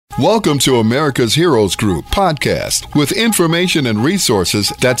Welcome to America's Heroes Group podcast with information and resources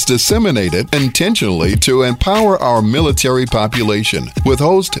that's disseminated intentionally to empower our military population with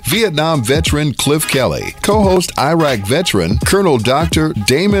host Vietnam veteran Cliff Kelly, co-host Iraq veteran Colonel Dr.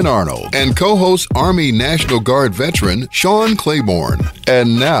 Damon Arnold, and co-host Army National Guard veteran Sean Claiborne.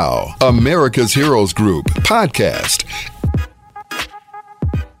 And now, America's Heroes Group podcast.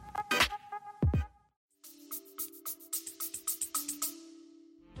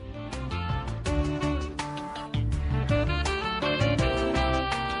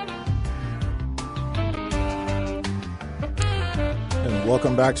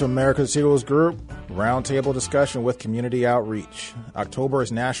 Welcome back to America's Heroes Group, roundtable discussion with community outreach. October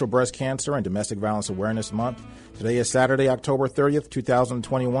is National Breast Cancer and Domestic Violence Awareness Month. Today is Saturday, October 30th,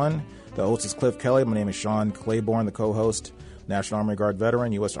 2021. The host is Cliff Kelly. My name is Sean Claiborne, the co-host, National Army Guard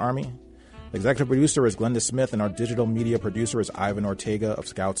veteran, U.S. Army. The executive producer is Glenda Smith, and our digital media producer is Ivan Ortega of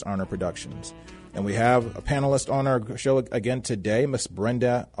Scouts Honor Productions. And we have a panelist on our show again today, Miss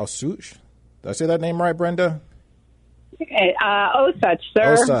Brenda Osuch. Did I say that name right, Brenda? Okay, Osuch,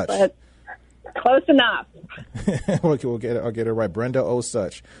 sir. Osuch. But close enough. I'll get it right. Brenda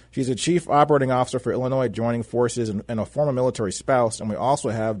Osuch. She's a chief operating officer for Illinois Joining Forces and a former military spouse. And we also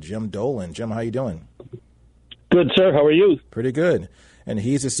have Jim Dolan. Jim, how you doing? Good, sir. How are you? Pretty good. And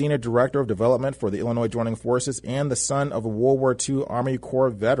he's the senior director of development for the Illinois Joining Forces and the son of a World War II Army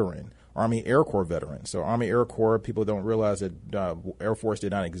Corps veteran. Army Air Corps veteran. So Army Air Corps, people don't realize that Air Force did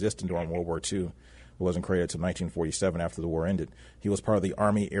not exist during World War II. It wasn't created until 1947 after the war ended. He was part of the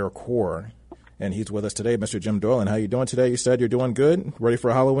Army Air Corps, and he's with us today, Mr. Jim Dolan. How you doing today? You said you're doing good? Ready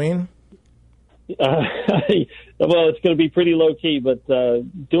for Halloween? Well, it's going to be pretty low-key, but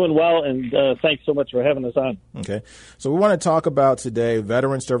doing well, and thanks so much for having us on. Okay. So we want to talk about today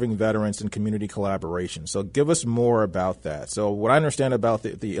veterans serving veterans and community collaboration. So give us more about that. So what I understand about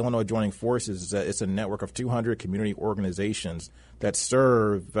the Illinois Joining Forces is that it's a network of 200 community organizations that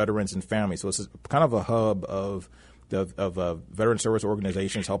serve veterans and families. So it's kind of a hub of veteran service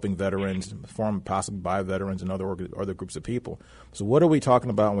organizations helping veterans, formed possibly by veterans and other groups of people. So what are we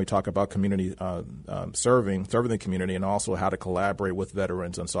talking about when we talk about community serving the community, and also how to collaborate with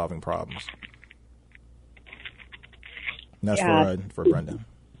veterans on solving problems? And that's for Brenda.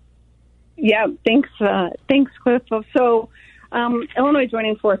 Yeah, thanks, Cliff. So Illinois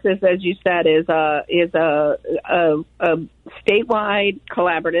Joining Forces, as you said, is a statewide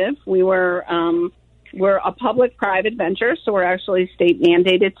collaborative. We're a public-private venture, so we're actually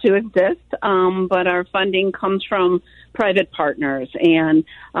state-mandated to exist, but our funding comes from private partners. And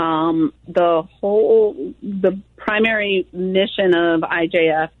the primary mission of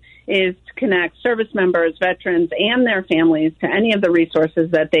IJF is to connect service members, veterans, and their families to any of the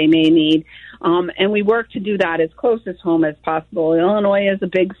resources that they may need. And we work to do that as close as home as possible. Illinois is a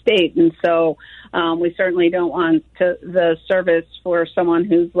big state, and so we certainly don't want the service for someone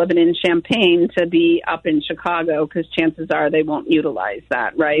who's living in Champaign to be up in Chicago, because chances are they won't utilize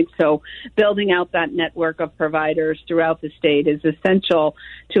that, right? So building out that network of providers throughout the state is essential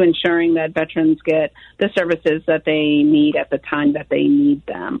to ensuring that veterans get the services that they need at the time that they need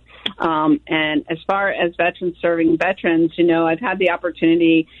them. And as far as veterans serving veterans, I've had the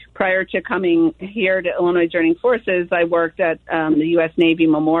opportunity prior to coming here to Illinois Joining Forces. I worked at the U.S. Navy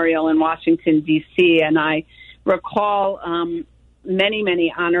Memorial in Washington, D.C., and I recall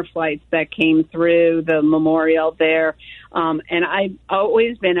many honor flights that came through the memorial there. And I've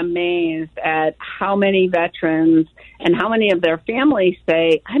always been amazed at how many veterans and how many of their families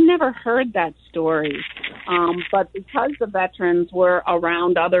say, I've never heard that story. But because the veterans were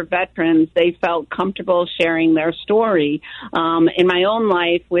around other veterans, they felt comfortable sharing their story. In my own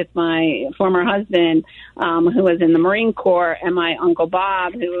life with my former husband, who was in the Marine Corps, and my Uncle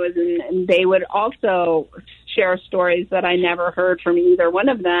Bob, who was they would also share stories that I never heard from either one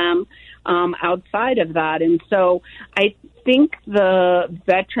of them outside of that. And so I think the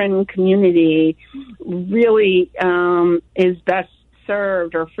veteran community really is best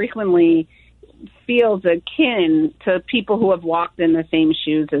served, or frequently feels akin to people who have walked in the same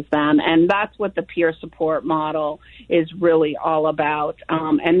shoes as them. And that's what the peer support model is really all about.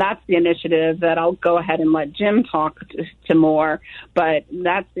 And that's the initiative that I'll go ahead and let Jim talk to more, but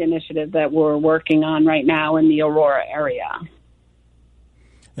that's the initiative that we're working on right now in the Aurora area.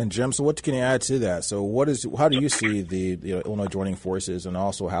 And Jim, so what can you add to that? So how do you see the Illinois Joining Forces, and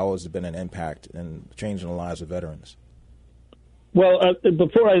also how has it been an impact in changing the lives of veterans? Well,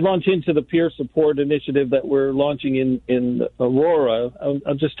 before I launch into the peer support initiative that we're launching in Aurora,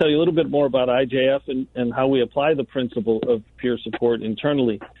 I'll just tell you a little bit more about IJF and how we apply the principle of peer support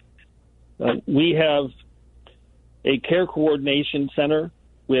internally. We have a care coordination center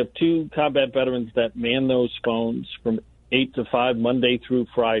We have 2 combat veterans that man those phones from 8 to 5, Monday through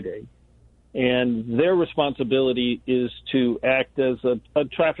Friday. And their responsibility is to act as a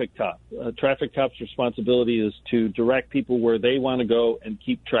traffic cop. A traffic cop's responsibility is to direct people where they want to go and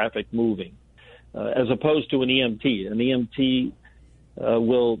keep traffic moving, as opposed to an EMT. An EMT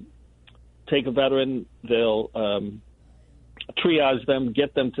will take a veteran, they'll triage them,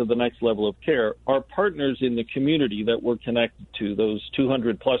 get them to the next level of care. Our partners in the community that we're connected to, those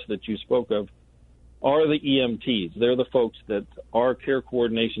 200 plus that you spoke of, are the EMTs. They're the folks that our care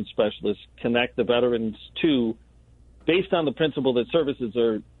coordination specialists connect the veterans to based on the principle that services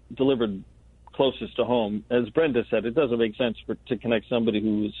are delivered closest to home. As Brenda said, it doesn't make sense to connect somebody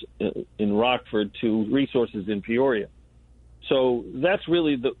who's in Rockford to resources in Peoria. So that's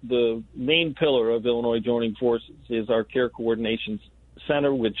really the main pillar of Illinois Joining Forces is our care coordination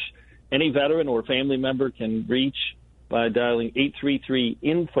center, which any veteran or family member can reach by dialing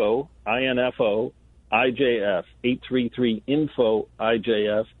 833-INFO, I-N-F-O, IJF,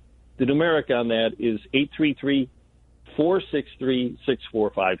 833-INFO-IJF. The numeric on that is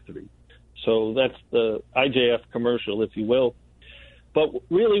 833-463-6453. So that's the IJF commercial, if you will. But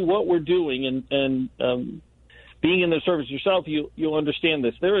really what we're doing, and being in the service yourself, you'll understand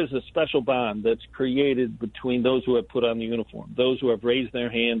this. There is a special bond that's created between those who have put on the uniform, those who have raised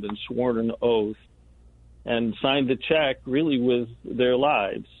their hand and sworn an oath and signed the check really with their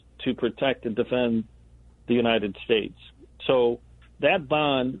lives to protect and defend the United States. So that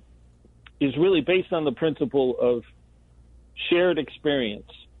bond is really based on the principle of shared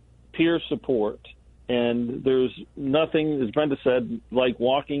experience, peer support, and there's nothing, as Brenda said, like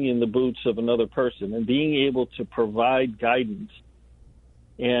walking in the boots of another person and being able to provide guidance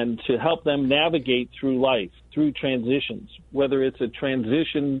and to help them navigate through life, through transitions, whether it's a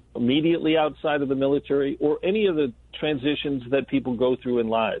transition immediately outside of the military or any of the transitions that people go through in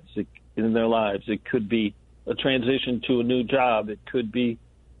their lives. It could be a transition to a new job. It could be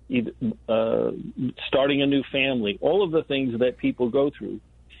either, starting a new family, all of the things that people go through.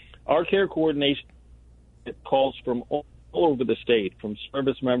 Our care coordination calls from all over the state, from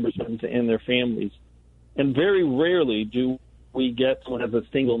service members and their families. And very rarely do we get someone who has a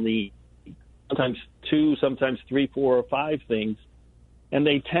single need, sometimes 2, sometimes 3, 4, or 5 things, and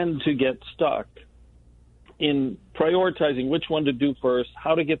they tend to get stuck in prioritizing which one to do first,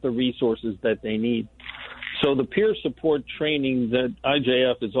 how to get the resources that they need. So the peer support training that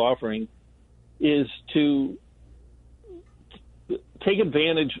IJF is offering is to take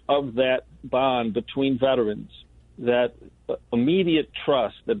advantage of that bond between veterans, that immediate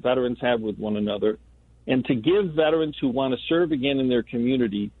trust that veterans have with one another, and to give veterans who want to serve again in their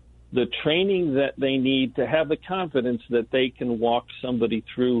community the training that they need to have the confidence that they can walk somebody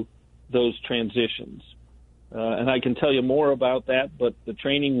through those transitions. And I can tell you more about that, but the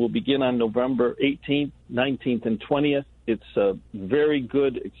training will begin on November 18th, 19th, and 20th. It's a very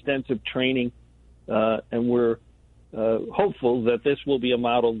good, extensive training, and we're hopeful that this will be a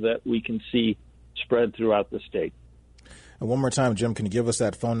model that we can see spread throughout the state. And one more time, Jim, can you give us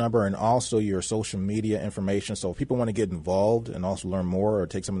that phone number and also your social media information? So if people want to get involved and also learn more or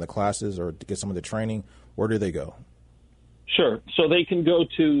take some of the classes or get some of the training, where do they go? Sure. So they can go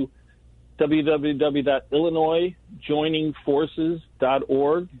to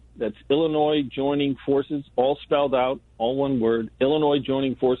www.illinoisjoiningforces.org. That's Illinois Joining Forces, all spelled out, all one word,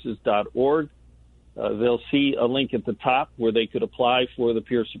 illinoisjoiningforces.org. They'll see a link at the top where they could apply for the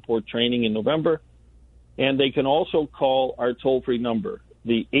peer support training in November. And they can also call our toll-free number,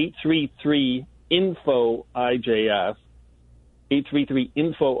 the 833-INFO-IJF.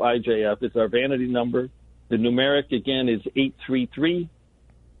 833-INFO-IJF is our vanity number. The numeric, again, is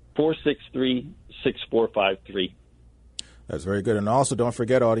 833-463-6453. That's very good. And also don't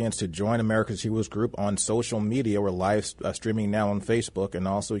forget, audience, to join America's Heroes Group on social media. We're live streaming now on Facebook, and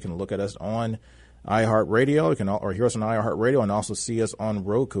also you can look at us on iHeartRadio. You can hear us on iHeartRadio and also see us on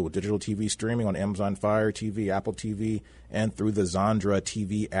Roku, digital TV streaming on Amazon Fire TV, Apple TV, and through the Zondra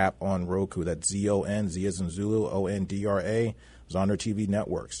TV app on Roku. That's Z-O-N, Z as in Zulu, O-N-D-R-A, Zondra TV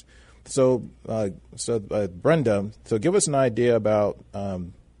networks. So Brenda, so give us an idea about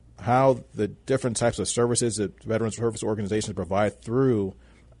how the different types of services that veteran service organizations provide through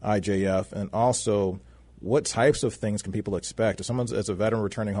IJF, and also what types of things can people expect? If someone's as a veteran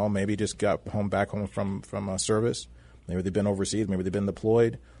returning home, maybe just got back home from service, maybe they've been overseas, maybe they've been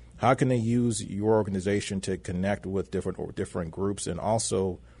deployed. How can they use your organization to connect with different groups, and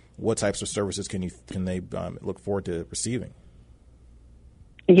also what types of services can they look forward to receiving?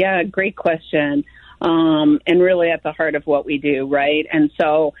 Yeah, great question. and really at the heart of what we do, right? And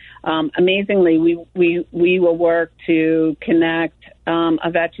so, amazingly, we will work to connect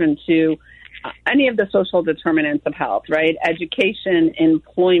a veteran to any of the social determinants of health, right? Education,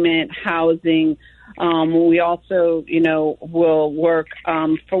 employment, housing. We also, will work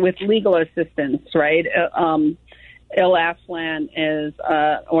with legal assistance, right? ILAFLAN is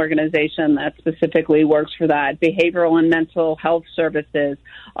an organization that specifically works for that. Behavioral and mental health services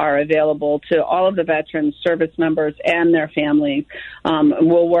are available to all of the veterans, service members, and their families.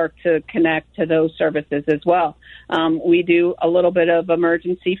 We'll work to connect to those services as well. We do a little bit of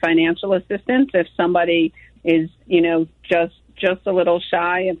emergency financial assistance if somebody is, just a little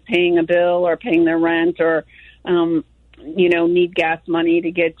shy of paying a bill or paying their rent or, need gas money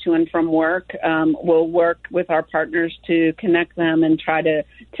to get to and from work. We'll work with our partners to connect them and try to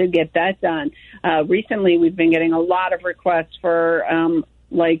get that done. Recently, we've been getting a lot of requests for home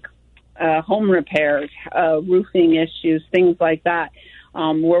repairs, roofing issues, things like that.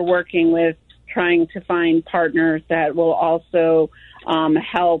 We're working with trying to find partners that will also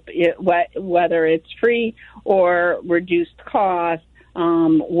help, whether it's free or reduced cost,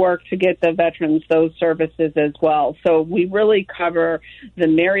 work to get the veterans those services as well. So we really cover the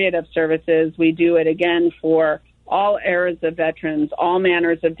myriad of services. We do it, again, for all eras of veterans, all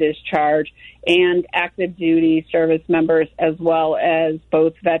manners of discharge, and active duty service members, as well as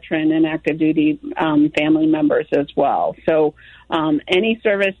both veteran and active duty family members as well. So any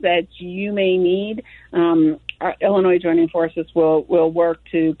service that you may need, our Illinois Joining Forces will work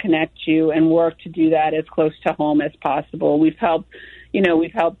to connect you and work to do that as close to home as possible. We've helped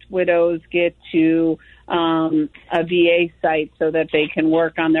widows get to a VA site so that they can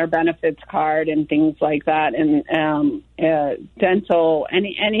work on their benefits card and things like that, and dental,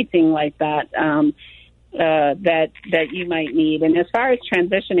 anything like that that you might need. And as far as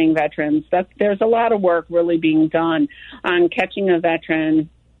transitioning veterans, there's a lot of work really being done on catching a veteran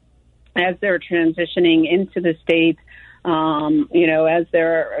as they're transitioning into the state, as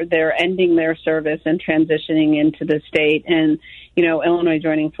they're ending their service and transitioning into the state. And, Illinois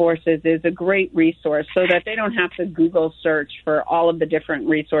Joining Forces is a great resource so that they don't have to Google search for all of the different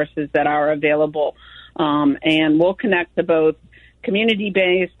resources that are available. And we'll connect to both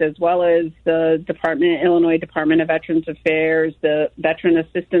community-based as well as the Illinois Department of Veterans Affairs, the Veteran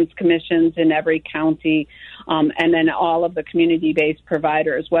Assistance Commissions in every county, and then all of the community-based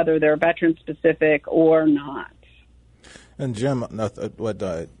providers, whether they're veteran-specific or not. And Jim, what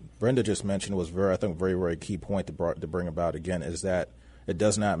Brenda just mentioned was very, very key point to bring about again, is that it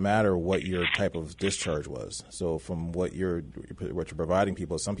does not matter what your type of discharge was. So from what you're providing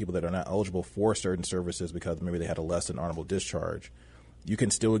people, some people that are not eligible for certain services because maybe they had a less than honorable discharge, you can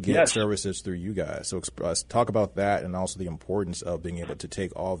still get services through you guys. So talk about that and also the importance of being able to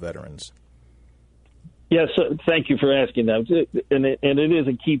take all veterans. Yes, thank you for asking that. And it is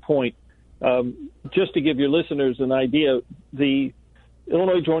a key point. Just to give your listeners an idea, the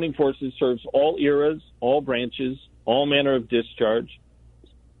Illinois Joining Forces serves all eras, all branches, all manner of discharge,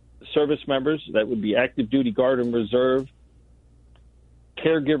 service members, that would be active duty, guard, and reserve,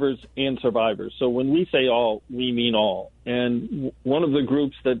 caregivers, and survivors. So when we say all, we mean all. And one of the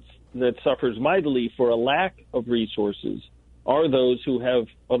groups that suffers mightily for a lack of resources are those who have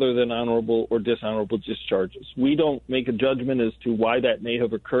other than honorable or dishonorable discharges. We don't make a judgment as to why that may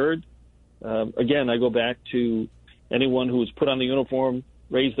have occurred. Again, I go back to anyone who was put on the uniform,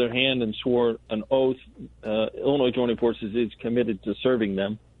 raised their hand, and swore an oath. Illinois Joining Forces is committed to serving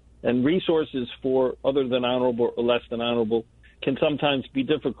them. And resources for other than honorable or less than honorable can sometimes be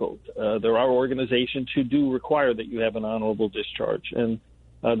difficult. There are organizations who do require that you have an honorable discharge, and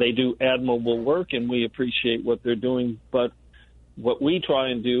they do admirable work, and we appreciate what they're doing. But what we try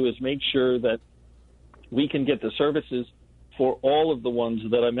and do is make sure that we can get the services for all of the ones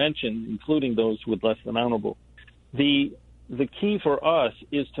that I mentioned, including those with less than honorable. The key for us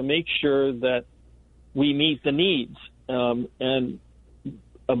is to make sure that we meet the needs, and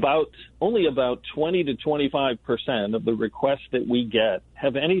only about 20 to 25% of the requests that we get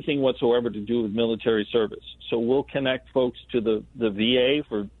have anything whatsoever to do with military service. So we'll connect folks to the VA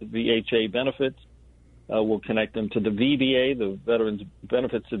for the VHA benefits. We'll connect them to the VBA, the Veterans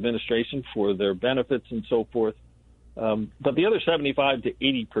Benefits Administration, for their benefits and so forth. But the other 75 to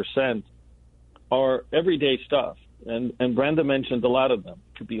 80% are everyday stuff. And Brenda mentioned a lot of them.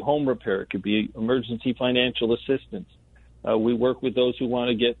 It could be home repair. It could be emergency financial assistance. We work with those who want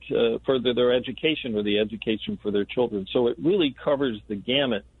to get further their education or the education for their children. So it really covers the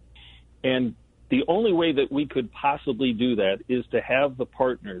gamut. And the only way that we could possibly do that is to have the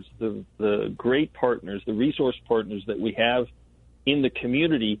partners, the great partners, the resource partners that we have in the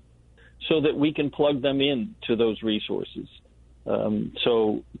community so that we can plug them in to those resources.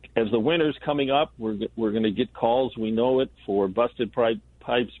 So as the winter's coming up, we're going to get calls. We know it for busted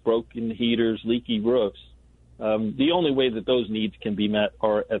pipes, broken heaters, leaky roofs. The only way that those needs can be met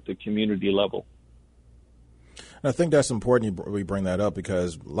are at the community level. And I think that's important we bring that up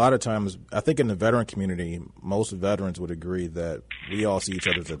because a lot of times, I think in the veteran community, most veterans would agree that we all see each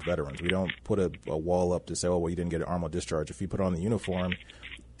other as veterans. We don't put a wall up to say, oh, well, you didn't get an armor discharge. If you put on the uniform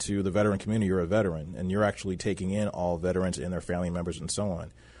to the veteran community, you're a veteran, and you're actually taking in all veterans and their family members and so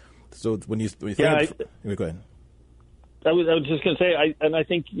on. So when you think go ahead. I was just going to say, I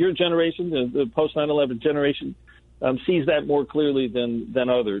think your generation, the post 9/11 generation, sees that more clearly than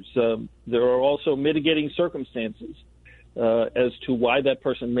others. There are also mitigating circumstances as to why that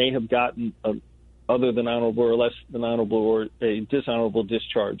person may have gotten other than honorable or less than honorable or a dishonorable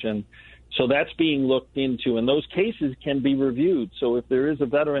discharge. And so that's being looked into, and those cases can be reviewed. So if there is a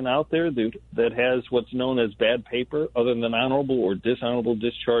veteran out there that has what's known as bad paper, other than honorable or dishonorable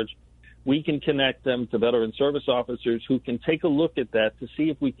discharge, we can connect them to veteran service officers who can take a look at that to see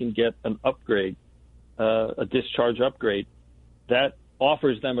if we can get an upgrade, a discharge upgrade. That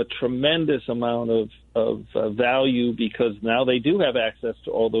offers them a tremendous amount of value because now they do have access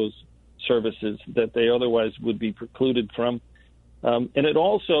to all those services that they otherwise would be precluded from. And it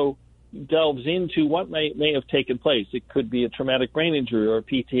also delves into what may have taken place. It could be a traumatic brain injury or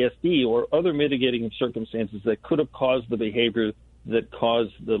PTSD or other mitigating circumstances that could have caused the behavior that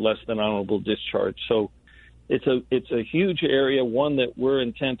caused the less than honorable discharge. So it's a huge area, one that we're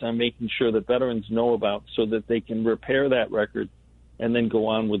intent on making sure that veterans know about so that they can repair that record and then go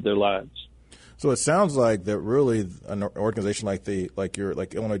on with their lives. So it sounds like that really an organization like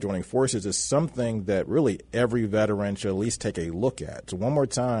Illinois Joining Forces is something that really every veteran should at least take a look at. So one more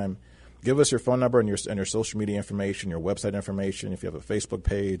time, give us your phone number and your social media information, your website information, if you have a Facebook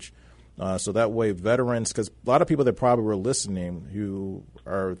page. So that way veterans, because a lot of people that probably were listening who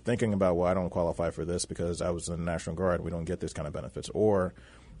are thinking about, well, I don't qualify for this because I was in the National Guard. We don't get this kind of benefits. Or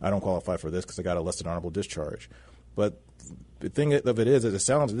I don't qualify for this because I got a less than honorable discharge. But the thing of it is, it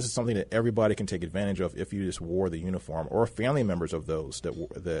sounds this is something that everybody can take advantage of if you just wore the uniform or family members of those that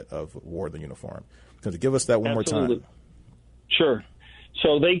wore the uniform. So to give us that one Absolutely. more time. Sure.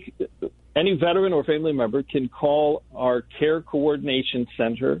 So any veteran or family member can call our Care Coordination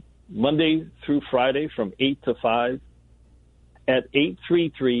Center Monday through Friday from 8 to 5 at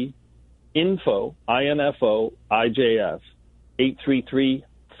 833-INFO, I-N-F-O, IJF,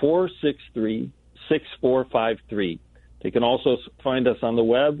 833-463-6453. They can also find us on the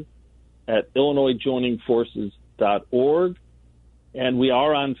web at IllinoisJoiningForces.org, and we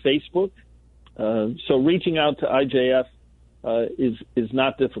are on Facebook. So reaching out to IJF is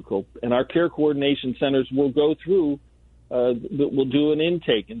not difficult. And our care coordination centers will go through we'll do an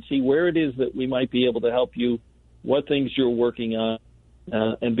intake and see where it is that we might be able to help you, what things you're working on,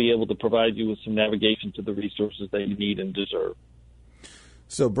 and be able to provide you with some navigation to the resources that you need and deserve.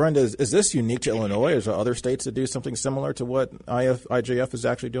 So, Brenda, is this unique to Illinois? Is there other states that do something similar to what IJF is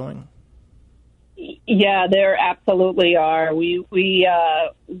actually doing? Yeah, there absolutely are. We've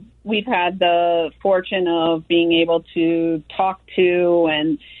had the fortune of being able to talk to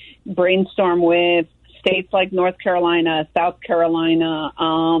and brainstorm with states like North Carolina, South Carolina,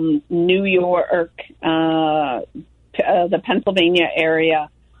 New York, the Pennsylvania area,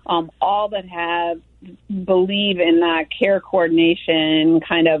 all that believe in that care coordination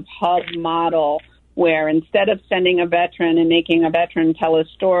kind of hub model where instead of sending a veteran and making a veteran tell a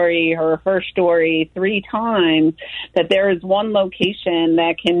story or her story 3 times, that there is one location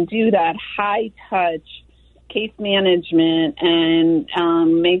that can do that high touch case management and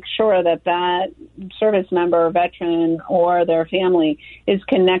make sure that service member, veteran, or their family is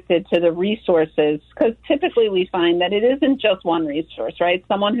connected to the resources. Because typically we find that it isn't just one resource, right?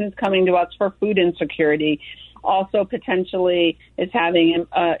 Someone who's coming to us for food insecurity also potentially is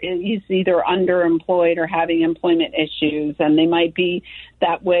is either underemployed or having employment issues, and they might be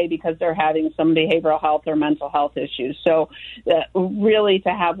that way because they're having some behavioral health or mental health issues. So really to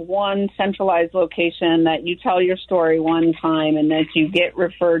have one centralized location that you tell your story one time and that you get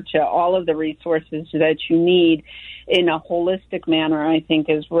referred to all of the resources that you need in a holistic manner, I think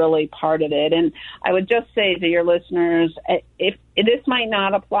is really part of it. And I would just say to your listeners, if this might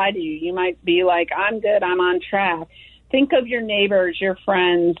not apply to you, you might be like, I'm good, I'm on track. Think of your neighbors, your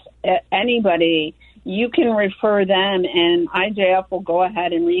friends, anybody. You can refer them, and IJF will go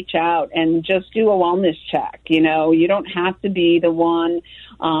ahead and reach out and just do a wellness check. You don't have to be the one,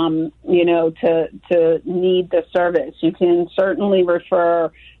 to need the service. You can certainly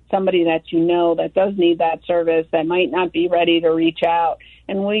refer somebody that you know that does need that service that might not be ready to reach out.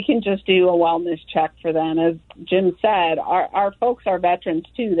 And we can just do a wellness check for them. As Jim said, our folks are veterans,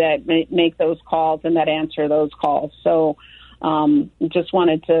 too, that make those calls and that answer those calls. So just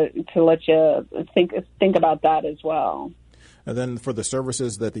wanted to let you think about that as well. And then for the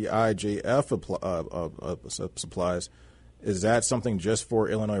services that the IJF supplies, is that something just for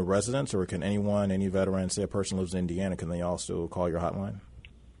Illinois residents, or can any veteran, say a person lives in Indiana, can they also call your hotline?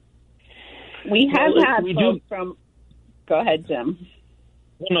 We have had folks from – go ahead, Jim.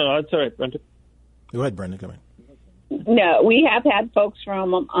 No, that's all right, Brenda. Go ahead, Brenda. Come in. No, we have had folks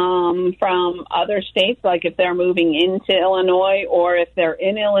from other states, like if they're moving into Illinois or if they're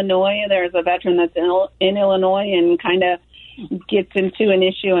in Illinois, there's a veteran that's in Illinois and kind of gets into an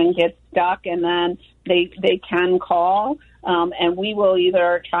issue and gets stuck, and then they can call, and we will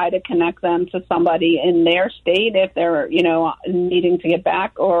either try to connect them to somebody in their state if they're, needing to get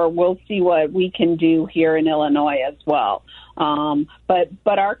back, or we'll see what we can do here in Illinois as well.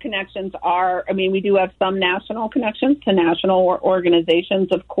 But our connections are, we do have some national connections to national organizations,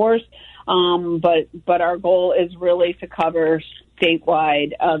 of course, but our goal is really to cover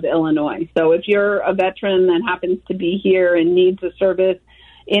statewide of Illinois. So if you're a veteran that happens to be here and needs a service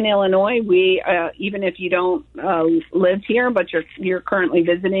in Illinois, we even if you don't live here, but you're currently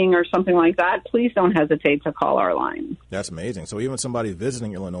visiting or something like that, please don't hesitate to call our line. That's amazing. So even somebody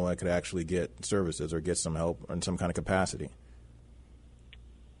visiting Illinois could actually get services or get some help in some kind of capacity.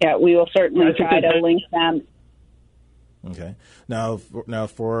 Yeah, we will certainly try to link them. Okay. Now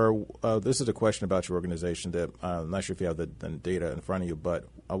for this is a question about your organization that I'm not sure if you have the data in front of you, but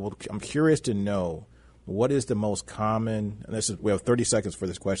I'm curious to know what is the most common, and we have 30 seconds for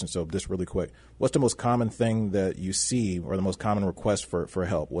this question, so just really quick. What's the most common thing that you see or the most common request for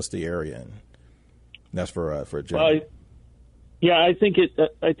help? What's the area in? That's for Jim. I think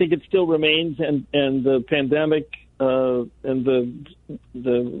it still remains, and the pandemic and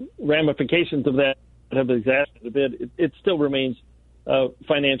the ramifications of that have exasperated a bit. It still remains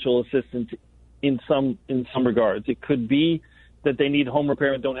financial assistance in some regards. It could be that they need home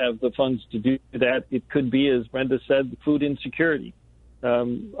repair and don't have the funds to do that. It could be, as Brenda said, food insecurity. A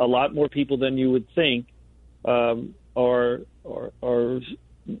lot more people than you would think are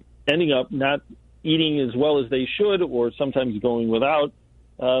ending up not eating as well as they should, or sometimes going without.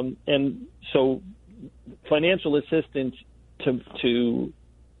 And so financial assistance to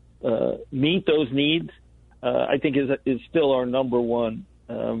meet those needs, I think is still our number one.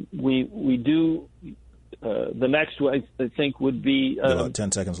 We do the next one, I think, would be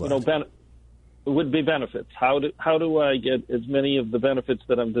 10 seconds left. Would be benefits. How do I get as many of the benefits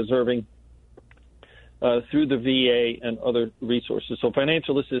that I'm deserving through the VA and other resources? So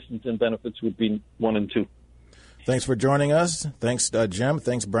financial assistance and benefits would be 1 and 2. Thanks for joining us. Thanks, Jim.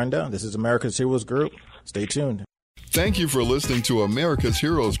 Thanks, Brenda. This is America's Heroes Group. Stay tuned. Thank you for listening to America's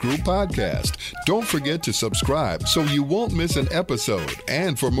Heroes Group podcast. Don't forget to subscribe so you won't miss an episode.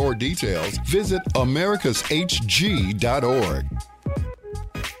 And for more details, visit americashg.org.